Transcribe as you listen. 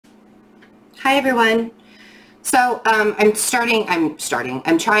Hi everyone. So I'm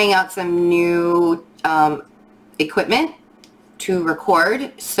trying out some new equipment to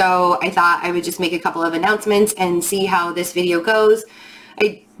record. So I thought I would just make a couple of announcements and see how this video goes.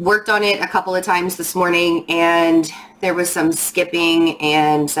 I worked on it a couple of times this morning and there was some skipping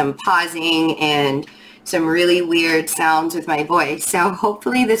and some pausing and some really weird sounds with my voice. So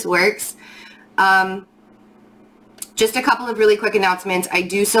hopefully this works. Just a couple of really quick announcements. I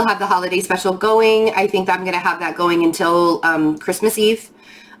do still have the holiday special going. I think I'm going to have that going until Christmas Eve,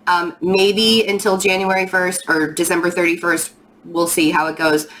 maybe until January 1st or December 31st. We'll see how it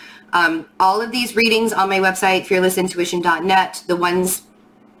goes. All of these readings on my website, fearlessintuition.net, the ones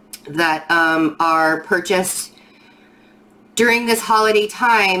that are purchased during this holiday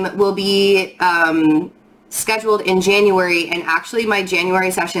time will be scheduled in January, and actually my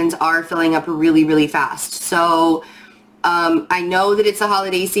January sessions are filling up really, really fast. So I know that it's a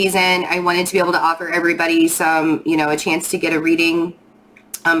holiday season. I wanted to be able to offer everybody some, a chance to get a reading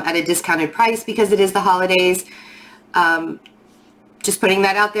at a discounted price because it is the holidays. Just putting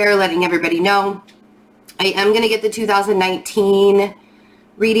that out there, letting everybody know. I am going to get the 2019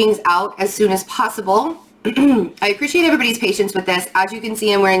 readings out as soon as possible. I appreciate everybody's patience with this. As you can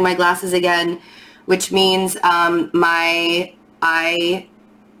see, I'm wearing my glasses again, which means my eye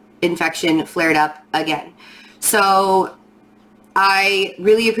infection flared up again. So I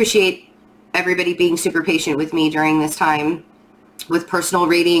really appreciate everybody being super patient with me during this time, with personal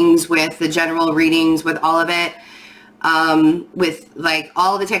readings, with the general readings, with all of it, with like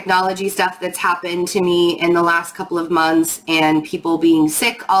all the technology stuff that's happened to me in the last couple of months and people being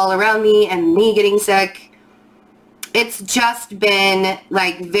sick all around me and me getting sick. It's just been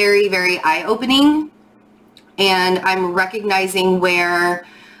like very, very eye-opening, and I'm recognizing where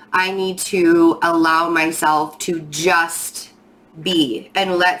I need to allow myself to just be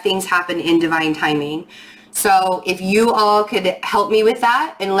and let things happen in divine timing. So if you all could help me with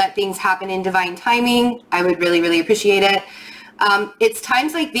that and let things happen in divine timing, I would really, really appreciate it. It's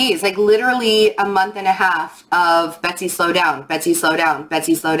times like these, like literally a month and a half of Betsy, slow down, Betsy, slow down,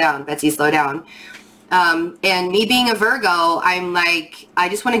 Betsy, slow down, Betsy, slow down. And me being a Virgo, I'm like, I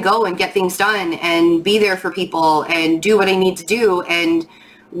just want to go and get things done and be there for people and do what I need to do. And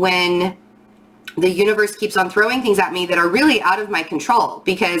when the universe keeps on throwing things at me that are really out of my control,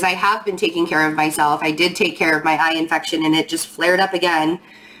 because I have been taking care of myself. I did take care of my eye infection and it just flared up again.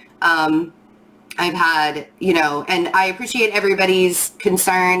 I've had, and I appreciate everybody's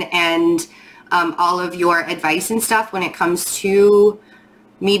concern and all of your advice and stuff when it comes to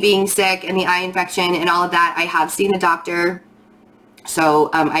me being sick and the eye infection and all of that. I have seen a doctor, so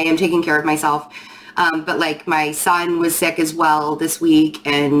I am taking care of myself. But like my son was sick as well this week,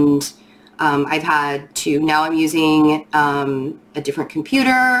 and I've had to, now I'm using a different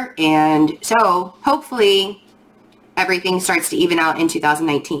computer, and so hopefully everything starts to even out in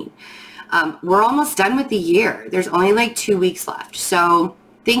 2019. We're almost done with the year. There's only like 2 weeks left. So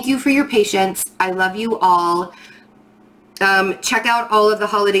thank you for your patience. I love you all. Check out all of the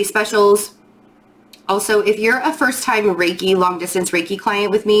holiday specials. Also, if you're a first-time Reiki, long-distance Reiki client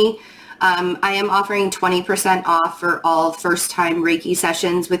with me, I am offering 20% off for all first-time Reiki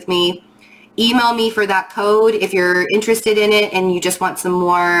sessions with me. Email me for that code if you're interested in it and you just want some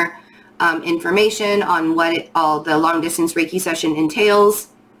more information on what all the long-distance Reiki session entails.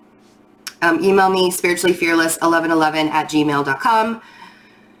 Email me spirituallyfearless1111@gmail.com.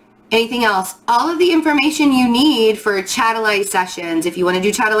 Anything else? All of the information you need for Chatelize sessions. If you want to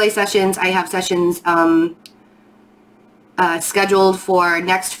do Chatelize sessions, I have sessions scheduled for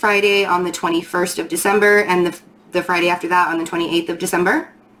next Friday on the 21st of December and the Friday after that on the 28th of December.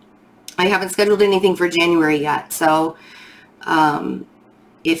 I haven't scheduled anything for January yet. So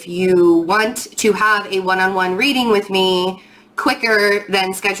if you want to have a one-on-one reading with me quicker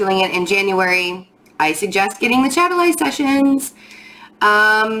than scheduling it in January, I suggest getting the Chatelize sessions.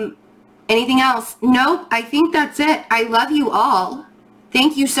 Anything else? Nope, I think that's it. I love you all.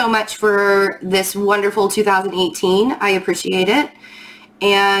 Thank you so much for this wonderful 2018. I appreciate it.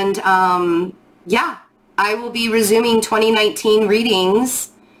 And yeah, I will be resuming 2019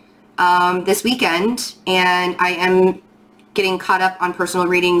 readings this weekend, and I am getting caught up on personal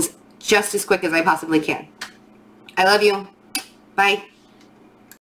readings just as quick as I possibly can. I love you. Bye.